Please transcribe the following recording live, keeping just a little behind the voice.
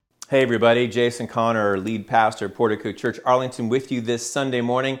Hey everybody, Jason Connor, lead pastor at Portico Church Arlington with you this Sunday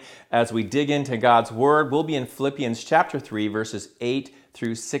morning as we dig into God's Word. We'll be in Philippians chapter 3, verses 8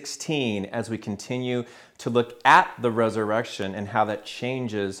 through 16 as we continue to look at the resurrection and how that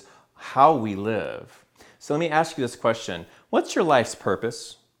changes how we live. So let me ask you this question. What's your life's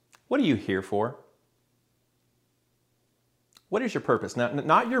purpose? What are you here for? What is your purpose?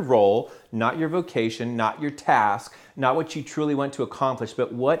 Not your role, not your vocation, not your task, not what you truly want to accomplish,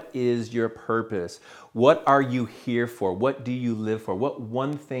 but what is your purpose? What are you here for? What do you live for? What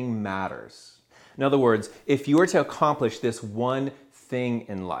one thing matters? In other words, if you were to accomplish this one thing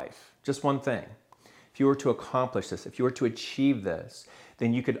in life, just one thing, if you were to accomplish this, if you were to achieve this,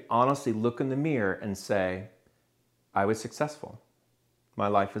 then you could honestly look in the mirror and say, I was successful. My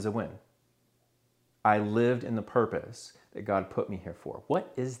life is a win. I lived in the purpose that God put me here for.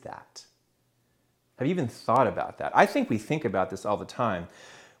 What is that? Have you even thought about that? I think we think about this all the time.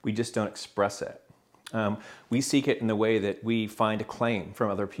 We just don't express it. We seek it in the way that we find acclaim from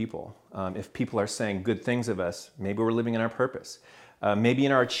other people. If people are saying good things of us, maybe we're living in our purpose. Maybe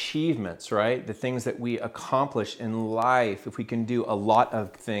in our achievements, right? The things that we accomplish in life, if we can do a lot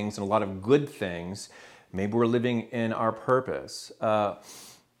of things and a lot of good things, maybe we're living in our purpose.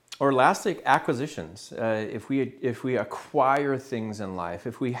 Or lastly, acquisitions. If we acquire things in life,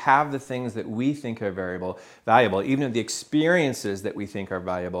 if we have the things that we think are valuable, even the experiences that we think are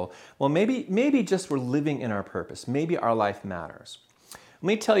valuable, well, maybe just we're living in our purpose. Maybe our life matters. Let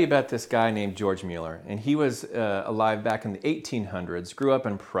me tell you about this guy named George Mueller, and he was alive back in the 1800s, grew up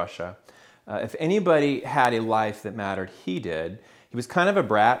in Prussia. If anybody had a life that mattered, he did. He was kind of a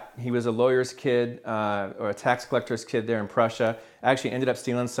brat. He was a lawyer's kid or a tax collector's kid there in Prussia. Actually ended up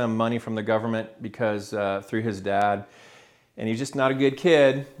stealing some money from the government because through his dad. And he's just not a good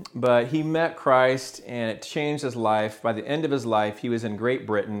kid, but he met Christ and it changed his life. By the end of his life, he was in Great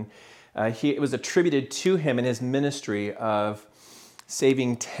Britain. It was attributed to him in his ministry of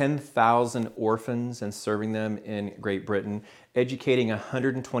saving 10,000 orphans and serving them in Great Britain, educating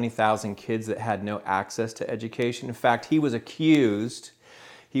 120,000 kids that had no access to education. In fact, he was accused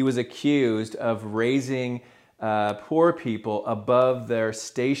of raising poor people above their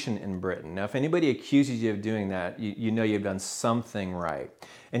station in Britain. Now, if anybody accuses you of doing that, you know you've done something right.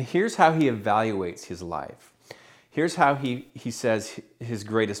 And here's how he evaluates his life. Here's how he says his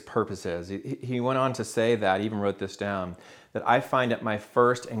greatest purpose is. He went on to say that, he even wrote this down, that I find it my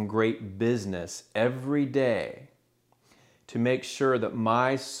first and great business every day to make sure that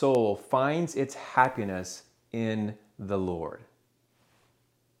my soul finds its happiness in the Lord.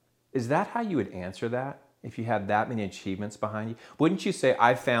 Is that how you would answer that if you had that many achievements behind you? Wouldn't you say,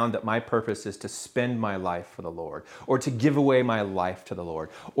 I found that my purpose is to spend my life for the Lord, or to give away my life to the Lord,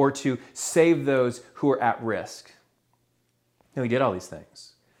 or to save those who are at risk? No, he did all these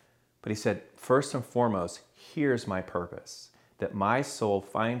things. But he said, first and foremost, here's my purpose, that my soul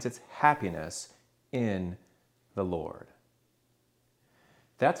finds its happiness in the Lord.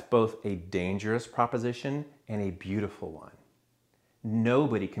 That's both a dangerous proposition and a beautiful one.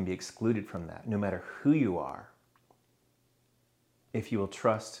 Nobody can be excluded from that, no matter who you are, if you will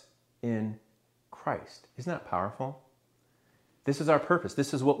trust in Christ. Isn't that powerful? This is our purpose.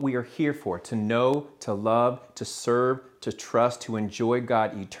 This is what we are here for, to know, to love, to serve, to trust, to enjoy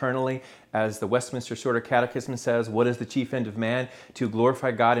God eternally. As the Westminster Shorter Catechism says, what is the chief end of man? To glorify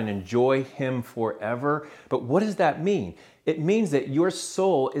God and enjoy Him forever. But what does that mean? It means that your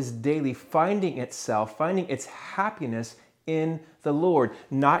soul is daily finding its happiness in the Lord,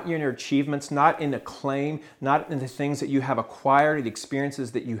 not in your achievements, not in acclaim, not in the things that you have acquired, the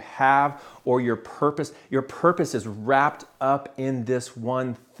experiences that you have, or your purpose. Your purpose is wrapped up in this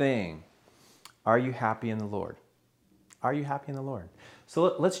one thing. Are you happy in the Lord? Are you happy in the Lord?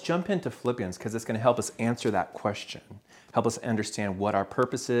 So let's jump into Philippians, because it's going to help us answer that question, help us understand what our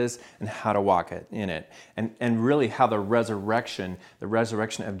purpose is and how to walk in it, and really how the resurrection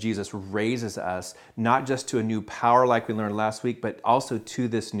of Jesus raises us, not just to a new power like we learned last week, but also to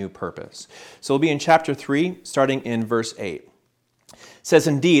this new purpose. So we'll be in chapter 3, starting in verse 8. It says,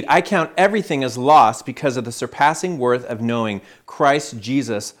 indeed, I count everything as lost because of the surpassing worth of knowing Christ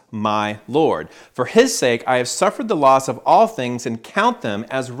Jesus my Lord. For His sake I have suffered the loss of all things and count them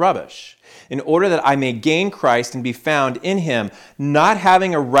as rubbish, in order that I may gain Christ and be found in Him, not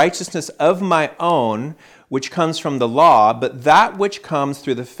having a righteousness of my own, which comes from the law, but that which comes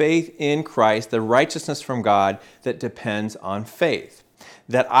through the faith in Christ, the righteousness from God that depends on faith,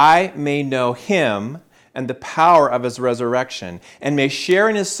 that I may know Him and the power of His resurrection, and may share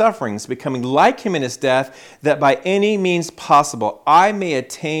in His sufferings, becoming like Him in His death, that by any means possible I may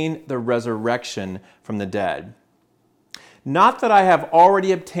attain the resurrection from the dead. Not that I have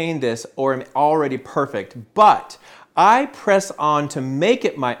already obtained this or am already perfect, but I press on to make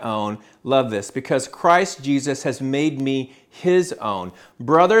it my own. Love this, because Christ Jesus has made me his own.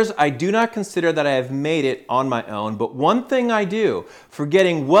 Brothers, I do not consider that I have made it on my own, but one thing I do,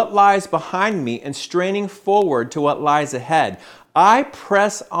 forgetting what lies behind me and straining forward to what lies ahead, I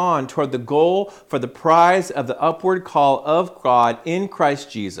press on toward the goal for the prize of the upward call of God in Christ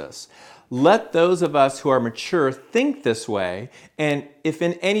Jesus. Let those of us who are mature think this way, and if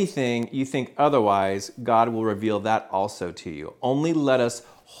in anything you think otherwise, God will reveal that also to you. Only let us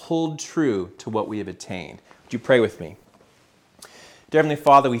hold true to what we have attained. Would you pray with me? Dear Heavenly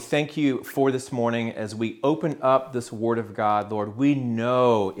Father, we thank you for this morning as we open up this Word of God. Lord, we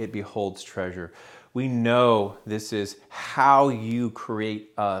know it beholds treasure. We know this is how you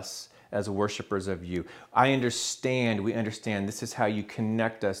create us as worshipers of you. We understand this is how you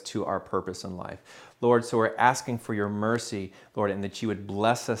connect us to our purpose in life. Lord, so we're asking for your mercy, Lord, and that you would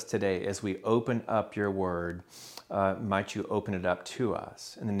bless us today as we open up your word. Might you open it up to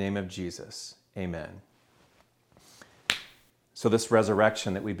us. In the name of Jesus, amen. So this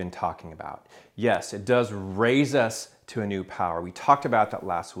resurrection that we've been talking about, yes, it does raise us to a new power. We talked about that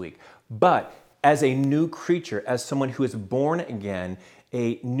last week. But as a new creature, as someone who is born again,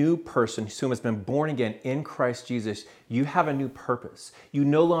 a new person who has been born again in Christ Jesus, you have a new purpose. You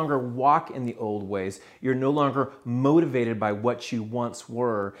no longer walk in the old ways. You're no longer motivated by what you once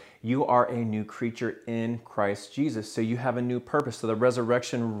were. You are a new creature in Christ Jesus. So you have a new purpose. So the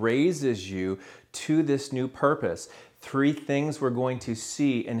resurrection raises you to this new purpose. 3 things we're going to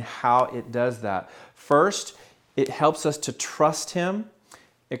see in how it does that. First, it helps us to trust him.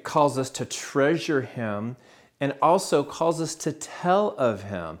 It calls us to treasure him, and also calls us to tell of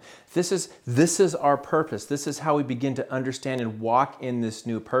him. This is our purpose. This is how we begin to understand and walk in this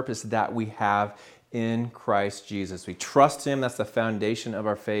new purpose that we have in Christ Jesus. We trust him. That's the foundation of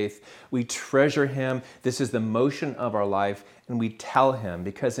our faith. We treasure him. This is the motion of our life. And we tell him,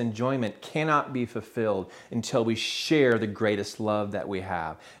 because enjoyment cannot be fulfilled until we share the greatest love that we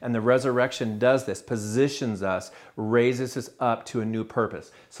have. And the resurrection does this, positions us, raises us up to a new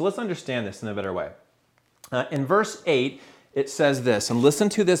purpose. So let's understand this in a better way. In verse 8, it says this, and listen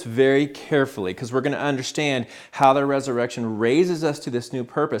to this very carefully, because we're going to understand how the resurrection raises us to this new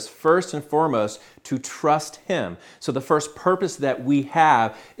purpose. First and foremost, to trust him. So the first purpose that we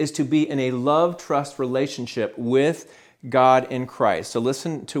have is to be in a love-trust relationship with God in Christ. So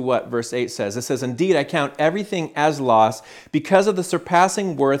listen to what verse 8 says. It says, "Indeed, I count everything as loss because of the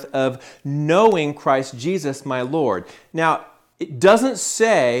surpassing worth of knowing Christ Jesus, my Lord." Now, it doesn't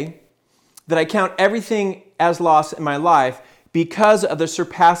say that I count everything as loss in my life because of the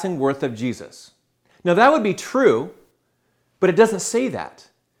surpassing worth of Jesus. Now, that would be true, but it doesn't say that.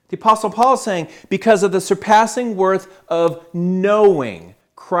 The Apostle Paul is saying, because of the surpassing worth of knowing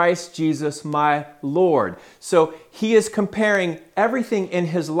Christ Jesus, my Lord. So he is comparing everything in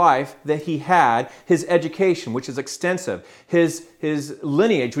his life that he had, his education, which is extensive, his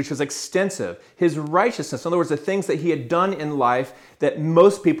lineage, which was extensive, his righteousness. In other words, the things that he had done in life that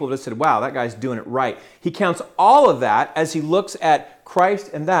most people would have said, wow, that guy's doing it right. He counts all of that as he looks at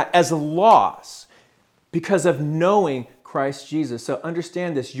Christ and that as a loss because of knowing Christ Jesus. So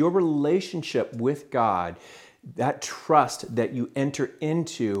understand this, your relationship with God, that trust that you enter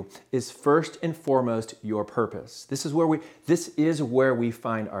into is first and foremost your purpose. This is where we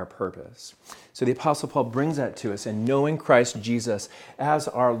find our purpose. So the Apostle Paul brings that to us in knowing Christ Jesus as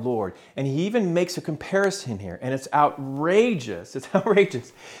our Lord. And he even makes a comparison here, and it's outrageous. It's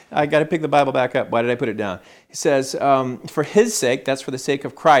outrageous. I got to pick the Bible back up. Why did I put it down? He says, for his sake, that's for the sake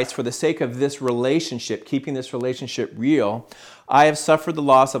of Christ, for the sake of this relationship, keeping this relationship real, I have suffered the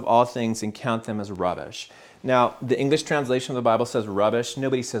loss of all things and count them as rubbish. Now, the English translation of the Bible says rubbish.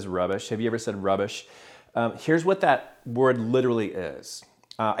 Nobody says rubbish. Have you ever said rubbish? Here's what that word literally is.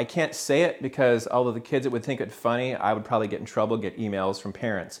 I can't say it because although the kids would think it funny, I would probably get in trouble, get emails from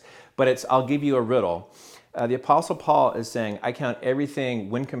parents. But I'll give you a riddle. The Apostle Paul is saying, I count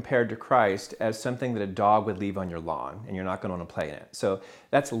everything when compared to Christ as something that a dog would leave on your lawn, and you're not going to want to play in it. So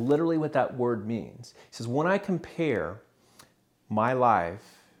that's literally what that word means. He says, when I compare my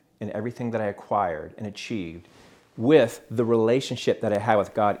life and everything that I acquired and achieved with the relationship that I have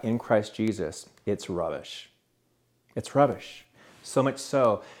with God in Christ Jesus, it's rubbish. It's rubbish. So much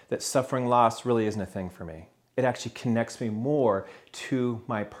so that suffering loss really isn't a thing for me. It actually connects me more to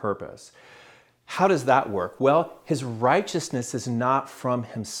my purpose. How does that work? Well, his righteousness is not from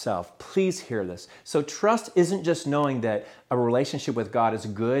himself. Please hear this. So trust isn't just knowing that a relationship with God is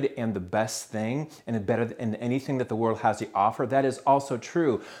good and the best thing and better than anything that the world has to offer. That is also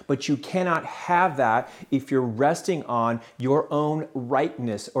true. But you cannot have that if you're resting on your own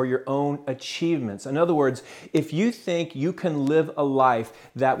rightness or your own achievements. In other words, if you think you can live a life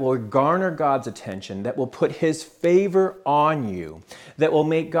that will garner God's attention, that will put his favor on you, that will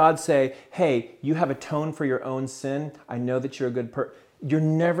make God say, hey, you have atoned for your own sin. I know that you're a good person. You're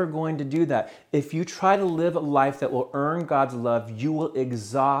never going to do that. If you try to live a life that will earn God's love, you will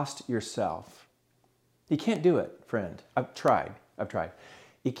exhaust yourself. You can't do it, friend. I've tried.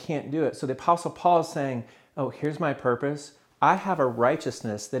 You can't do it. So the Apostle Paul is saying, oh, here's my purpose. I have a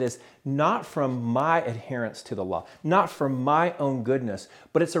righteousness that is not from my adherence to the law, not from my own goodness,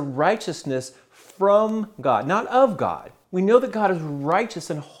 but it's a righteousness from God, not of God. We know that God is righteous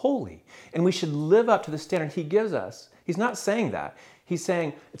and holy, and we should live up to the standard he gives us. He's not saying that. He's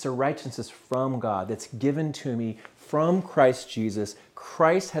saying it's a righteousness from God that's given to me from Christ Jesus.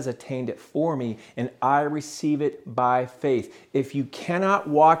 Christ has attained it for me, and I receive it by faith. If you cannot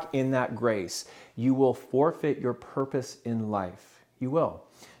walk in that grace, you will forfeit your purpose in life. You will.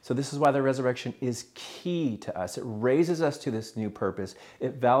 So this is why the resurrection is key to us. It raises us to this new purpose.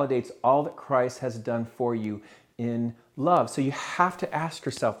 It validates all that Christ has done for you in love. So you have to ask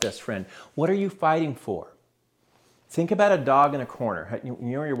yourself this, friend, what are you fighting for? Think about a dog in a corner. You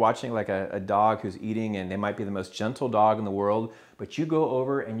know, you're watching like a dog who's eating, and they might be the most gentle dog in the world, but you go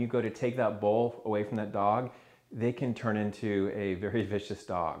over and you go to take that bowl away from that dog, they can turn into a very vicious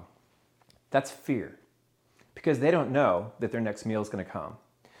dog. That's fear, because they don't know that their next meal is going to come.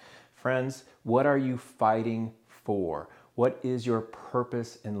 Friends, what are you fighting for? What is your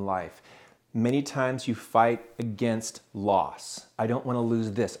purpose in life? Many times you fight against loss. I don't want to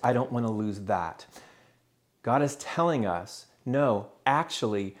lose this. I don't want to lose that. God is telling us, no,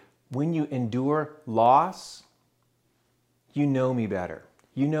 actually, when you endure loss, you know me better.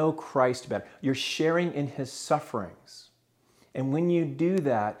 You know Christ better. You're sharing in his sufferings. And when you do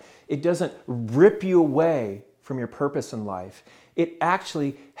that, it doesn't rip you away from your purpose in life. It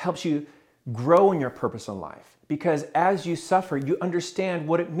actually helps you grow in your purpose in life. Because as you suffer, you understand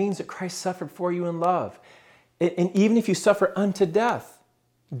what it means that Christ suffered for you in love. And even if you suffer unto death,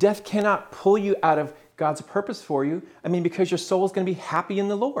 death cannot pull you out of God's purpose for you. I mean, because your soul is going to be happy in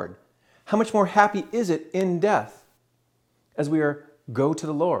the Lord. How much more happy is it in death as we go to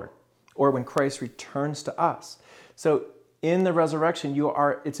the Lord, or when Christ returns to us? So in the resurrection,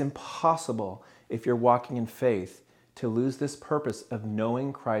 it's impossible, if you're walking in faith, to lose this purpose of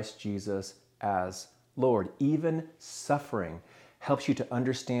knowing Christ Jesus as Lord. Even suffering helps you to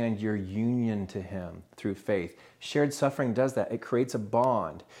understand your union to him through faith. Shared suffering does that. It creates a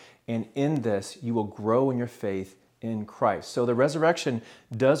bond. And in this, you will grow in your faith in Christ. So the resurrection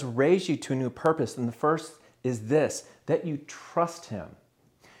does raise you to a new purpose. And the first is this, that you trust him.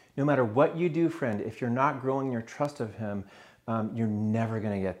 No matter what you do, friend, if you're not growing in your trust of him, you're never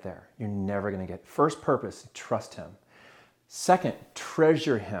going to get there. You're never going to get. First purpose, trust him. Second,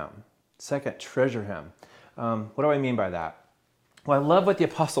 treasure him. What do I mean by that? Well, I love what the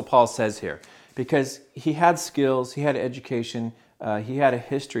Apostle Paul says here, because he had skills, he had education, he had a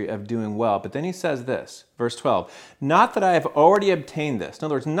history of doing well. But then he says this, verse 12, not that I have already obtained this. In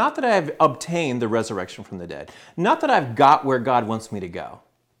other words, not that I have obtained the resurrection from the dead. Not that I've got where God wants me to go.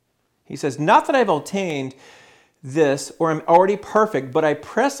 He says, not that I've obtained this or am already perfect, but I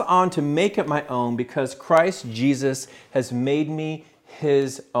press on to make it my own because Christ Jesus has made me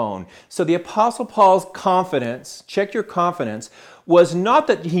his own. So the Apostle Paul's confidence, check your confidence, was not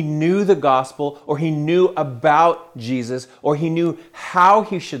that he knew the gospel or he knew about Jesus or he knew how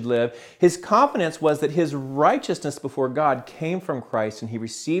he should live. His confidence was that his righteousness before God came from Christ and he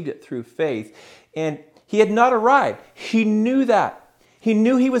received it through faith. And he had not arrived. He knew that. He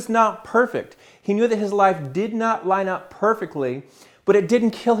knew he was not perfect. He knew that his life did not line up perfectly, but it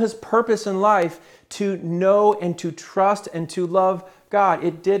didn't kill his purpose in life to know and to trust and to love God.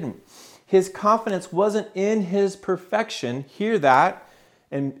 It didn't. His confidence wasn't in his perfection. Hear that.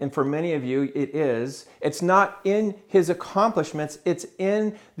 And for many of you, it is. It's not in his accomplishments. It's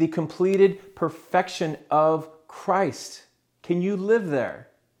in the completed perfection of Christ. Can you live there?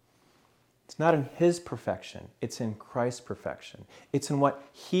 It's not in his perfection. It's in Christ's perfection. It's in what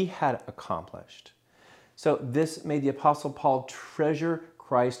he had accomplished. So this made the Apostle Paul treasure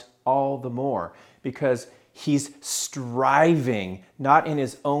Christ all the more because he's striving, not in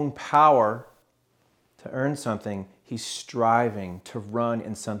his own power to earn something. He's striving to run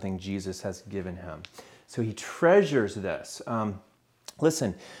in something Jesus has given him. So he treasures this.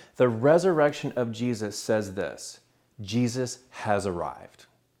 Listen, The resurrection of Jesus says this: Jesus has arrived.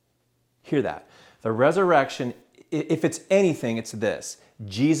 Hear that. The resurrection, if it's anything, it's this: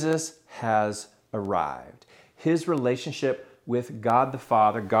 Jesus has arrived. His relationship with God the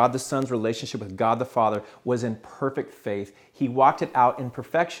Father, God the Son's relationship with God the Father was in perfect faith. He walked it out in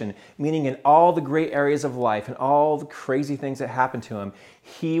perfection, meaning in all the great areas of life and all the crazy things that happened to him,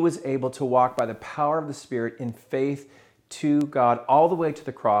 he was able to walk by the power of the Spirit in faith to God all the way to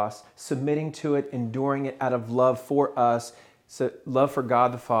the cross, submitting to it, enduring it out of love for us, so love for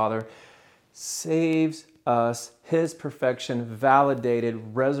God the Father, saves us. His perfection,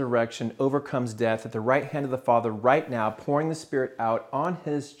 validated, resurrection, overcomes death at the right hand of the Father right now, pouring the Spirit out on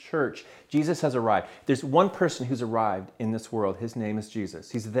his church. Jesus has arrived. There's one person who's arrived in this world. His name is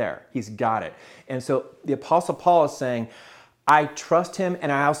Jesus. He's there. He's got it. And so the Apostle Paul is saying, I trust him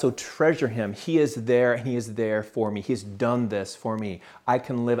and I also treasure him. He is there and he is there for me. He's done this for me. I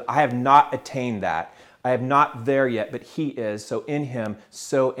can live. I have not attained that. I am not there yet, but he is. So in him,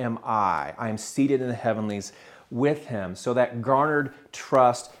 so am I. I am seated in the heavenlies with him. So that garnered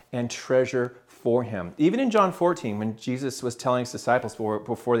trust and treasure for him. Even in John 14, when Jesus was telling his disciples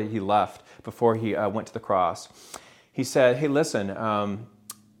before he left, before he went to the cross, he said, hey, listen,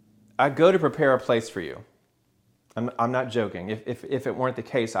 I go to prepare a place for you. I'm not joking. If it weren't the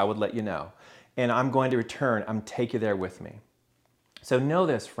case, I would let you know. And I'm going to return. I'm take you there with me. So know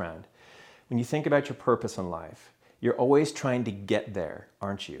this, friend. When you think about your purpose in life, you're always trying to get there,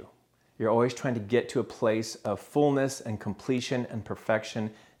 aren't you? You're always trying to get to a place of fullness and completion and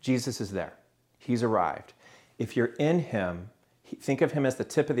perfection. Jesus is there. He's arrived. If you're in him, think of him as the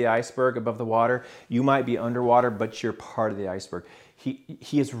tip of the iceberg above the water. You might be underwater, but you're part of the iceberg.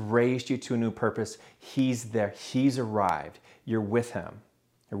 He has raised you to a new purpose. He's there. He's arrived. You're with him.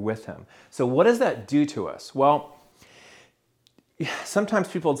 You're with him. So what does that do to us? Well, sometimes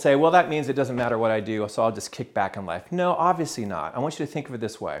people would say, well, that means it doesn't matter what I do, so I'll just kick back in life. No, obviously not. I want you to think of it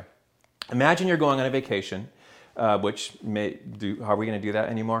this way. Imagine you're going on a vacation, are we going to do that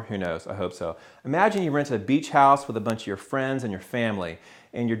anymore? Who knows? I hope so. Imagine you rent a beach house with a bunch of your friends and your family,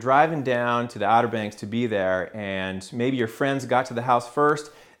 and you're driving down to the Outer Banks to be there, and maybe your friends got to the house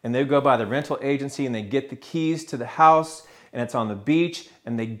first, and they go by the rental agency and they get the keys to the house, and it's on the beach,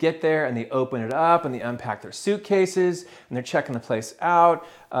 and they get there and they open it up and they unpack their suitcases and they're checking the place out.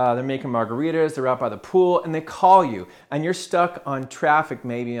 They're making margaritas, they're out by the pool, and they call you, and you're stuck on traffic,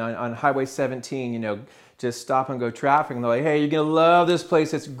 maybe on Highway 17, just stop and go traffic, and they're like, hey, you're gonna love this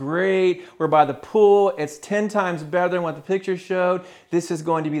place, it's great, we're by the pool, it's 10 times better than what the picture showed, this is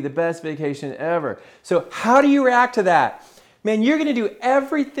going to be the best vacation ever. So how do you react to that? Man, you're going to do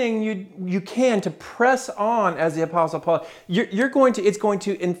everything you can to press on, as the Apostle Paul. It's going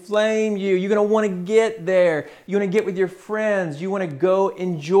to inflame you. You're going to want to get there. You want to get with your friends. You want to go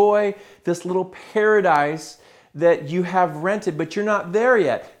enjoy this little paradise that you have rented, but you're not there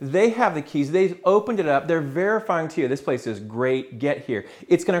yet. They have the keys. They've opened it up. They're verifying to you, this place is great, get here.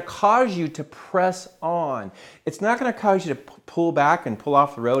 It's going to cause you to press on. It's not going to cause you to pull back and pull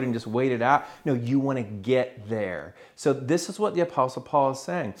off the road and just wait it out. No, you want to get there. So this is what the Apostle Paul is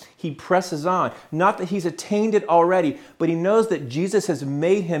saying. He presses on. Not that he's attained it already, but he knows that Jesus has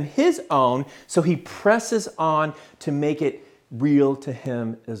made him his own, so he presses on to make it real to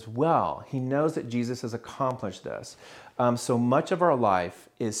him as well. He knows that Jesus has accomplished this. So much of our life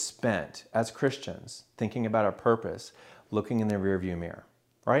is spent as Christians thinking about our purpose, looking in the rearview mirror,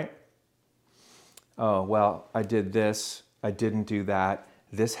 right? Oh, well, I did this, I didn't do that,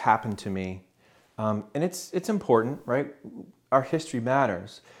 this happened to me. And it's important, right? Our history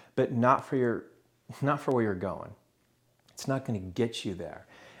matters, but not for where you're going. It's not going to get you there.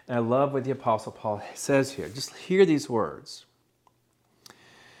 And I love what the Apostle Paul says here. Just hear these words.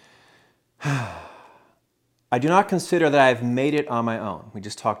 I do not consider that I have made it on my own. We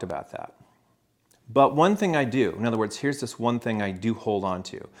just talked about that. But one thing I do, in other words, here's this one thing I do hold on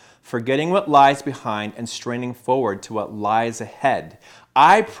to. Forgetting what lies behind and straining forward to what lies ahead,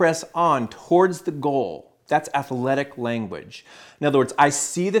 I press on towards the goal. That's athletic language. In other words, I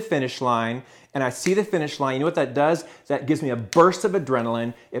see the finish line, and I see the finish line. You know what that does? That gives me a burst of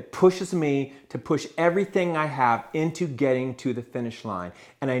adrenaline. It pushes me to push everything I have into getting to the finish line.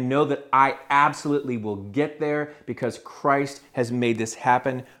 And I know that I absolutely will get there because Christ has made this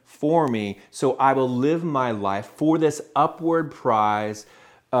happen for me. So I will live my life for this upward prize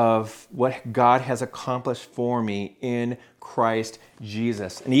of what God has accomplished for me in Christ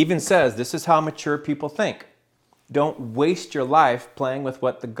Jesus. And he even says, this is how mature people think. Don't waste your life playing with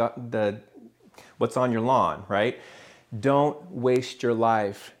what's on your lawn, right? Don't waste your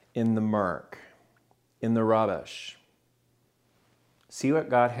life in the murk, in the rubbish. See what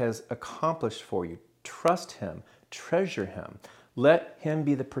God has accomplished for you. Trust Him. Treasure Him. Let Him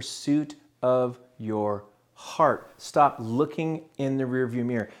be the pursuit of your heart. Stop looking in the rearview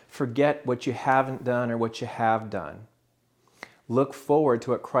mirror. Forget what you haven't done or what you have done. Look forward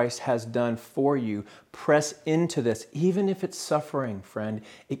to what Christ has done for you. Press into this, even if it's suffering, friend.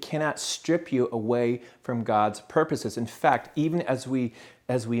 It cannot strip you away from God's purposes. In fact, even as we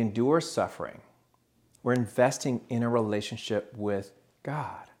endure suffering, we're investing in a relationship with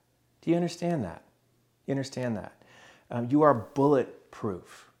God. Do you understand that? You understand that? You are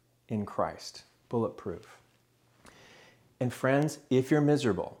bulletproof in Christ. Bulletproof. And friends, if you're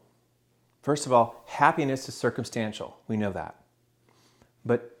miserable, first of all, happiness is circumstantial. We know that.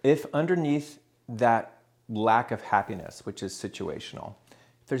 But if underneath that lack of happiness, which is situational,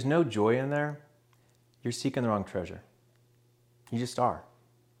 if there's no joy in there, you're seeking the wrong treasure. You just are.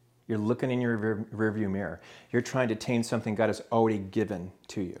 You're looking in your rearview mirror. You're trying to attain something God has already given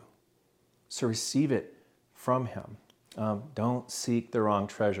to you. So receive it from Him. Don't seek the wrong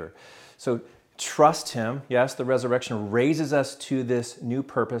treasure. So trust Him. Yes, the resurrection raises us to this new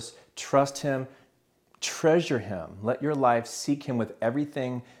purpose. Trust Him. Treasure Him. Let your life seek Him with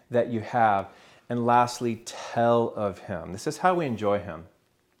everything that you have. And lastly, tell of Him. This is how we enjoy Him.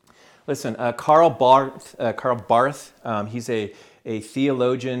 Listen, Karl Barth, he's a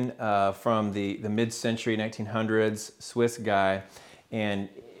theologian from the mid-century 1900s, Swiss guy. And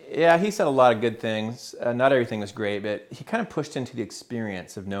yeah, he said a lot of good things. Not everything was great, but he kind of pushed into the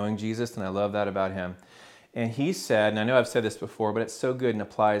experience of knowing Jesus, and I love that about him. And he said, and I know I've said this before, but it's so good and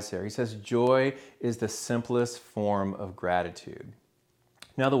applies here. He says, joy is the simplest form of gratitude.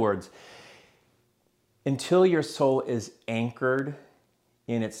 In other words, until your soul is anchored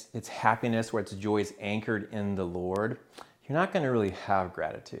in its happiness, where its joy is anchored in the Lord, you're not going to really have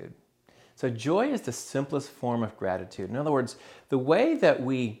gratitude. So joy is the simplest form of gratitude. In other words, the way that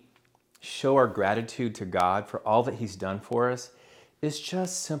we show our gratitude to God for all that He's done for us is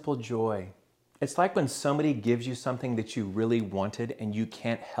just simple joy. It's like when somebody gives you something that you really wanted and you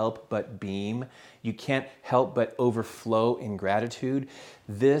can't help but beam. You can't help but overflow in gratitude.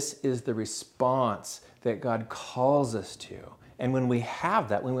 This is the response that God calls us to. And when we have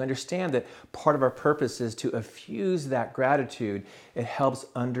that, when we understand that part of our purpose is to effuse that gratitude, it helps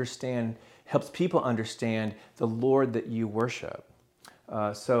people understand the Lord that you worship.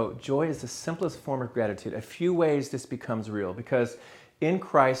 So joy is the simplest form of gratitude. A few ways this becomes real, because in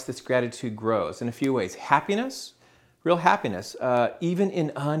Christ, this gratitude grows in a few ways. Happiness, real happiness, even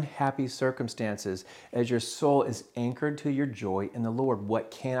in unhappy circumstances, as your soul is anchored to your joy in the Lord,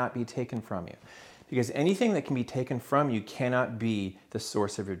 what cannot be taken from you. Because anything that can be taken from you cannot be the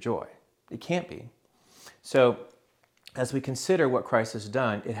source of your joy. It can't be. So as we consider what Christ has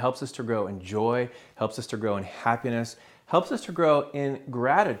done, it helps us to grow in joy, helps us to grow in happiness, helps us to grow in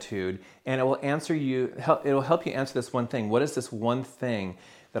gratitude, and it will help you answer this one thing. What is this one thing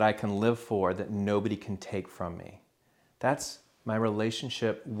that I can live for that nobody can take from me? That's my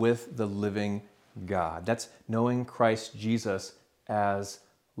relationship with the living God. That's knowing Christ Jesus as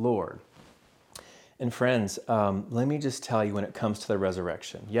Lord. And friends, let me just tell you when it comes to the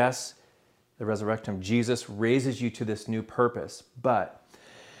resurrection. Yes, the resurrection of Jesus raises you to this new purpose, but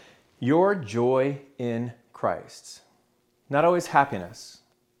your joy in Christ, not always happiness,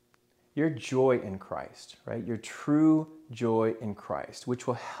 your joy in Christ, right? Your true joy in Christ, which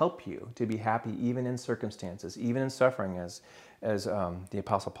will help you to be happy even in circumstances, even in suffering, as the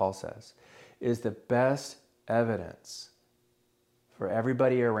Apostle Paul says, is the best evidence for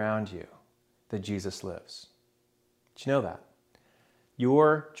everybody around you that Jesus lives. Did you know that?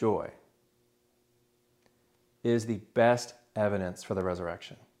 Your joy is the best evidence for the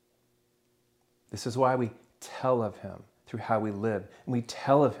resurrection. This is why we tell of Him through how we live, and we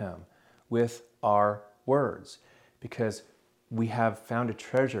tell of Him with our words, because we have found a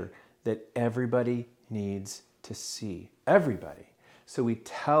treasure that everybody needs to see. Everybody. So we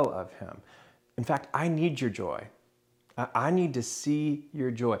tell of Him. In fact, I need your joy. I need to see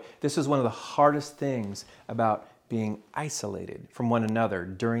your joy. This is one of the hardest things about being isolated from one another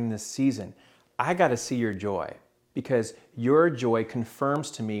during this season. I got to see your joy, because your joy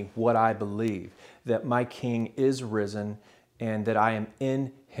confirms to me what I believe, that my King is risen and that I am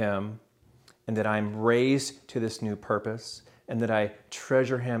in Him and that I'm raised to this new purpose and that I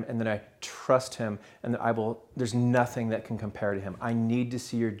treasure Him and that I trust Him and that there's nothing that can compare to Him. I need to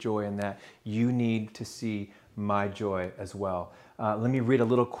see your joy in that. You need to see my joy as well. Let me read a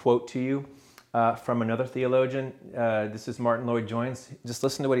little quote to you from another theologian. This is Martin Lloyd-Jones. Just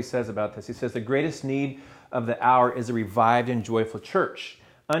listen to what he says about this. He says, "The greatest need of the hour is a revived and joyful church.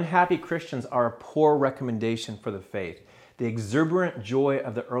 Unhappy Christians are a poor recommendation for the faith. The exuberant joy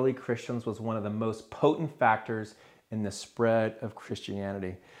of the early Christians was one of the most potent factors in the spread of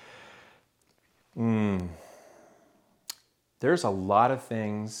Christianity. There's a lot of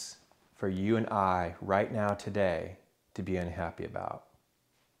things for you and I right now today to be unhappy about.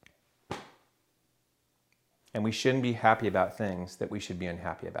 And we shouldn't be happy about things that we should be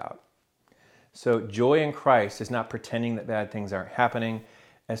unhappy about. So joy in Christ is not pretending that bad things aren't happening.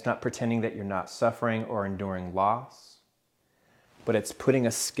 It's not pretending that you're not suffering or enduring loss. But it's putting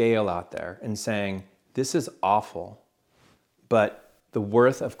a scale out there and saying, this is awful, but the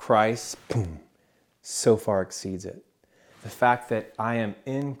worth of Christ, so far exceeds it. The fact that I am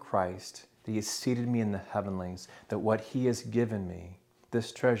in Christ, that He has seated me in the heavenlies, that what He has given me,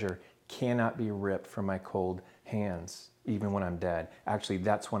 this treasure, cannot be ripped from my cold hands, even when I'm dead. Actually,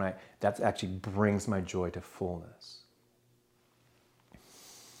 that actually brings my joy to fullness.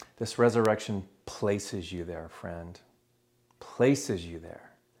 This resurrection places you there, friend. Places you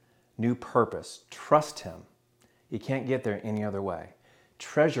there. New purpose. Trust Him. You can't get there any other way.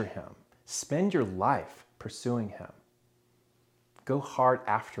 Treasure Him. Spend your life pursuing Him. Go hard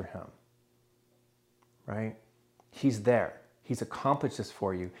after Him. Right? He's there. He's accomplished this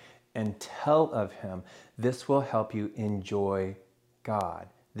for you. And tell of Him. This will help you enjoy God.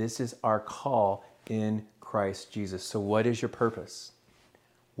 This is our call in Christ Jesus. So what is your purpose?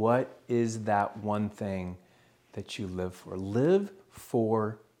 What is that one thing that you live for? Live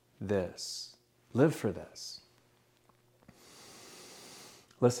for this. Live for this.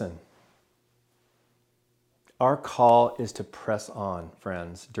 Listen, our call is to press on,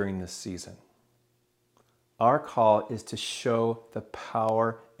 friends, during this season. Our call is to show the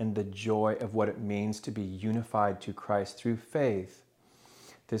power and the joy of what it means to be unified to Christ through faith.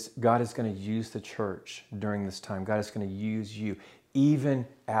 God is going to use the church during this time. God is going to use you, even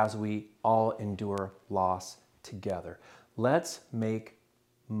as we all endure loss together. Let's make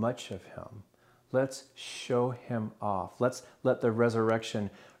much of Him. Let's show Him off. Let's let the resurrection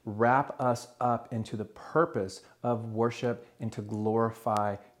wrap us up into the purpose of worship and to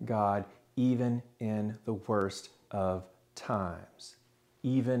glorify God even in the worst of times,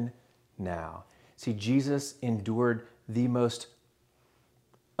 even now. See, Jesus endured the most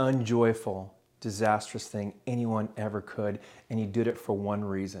unjoyful, disastrous thing anyone ever could, and He did it for one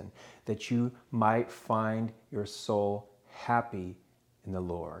reason, that you might find your soul happy in the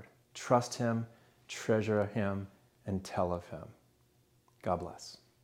Lord. Trust Him, treasure Him, and tell of Him. God bless.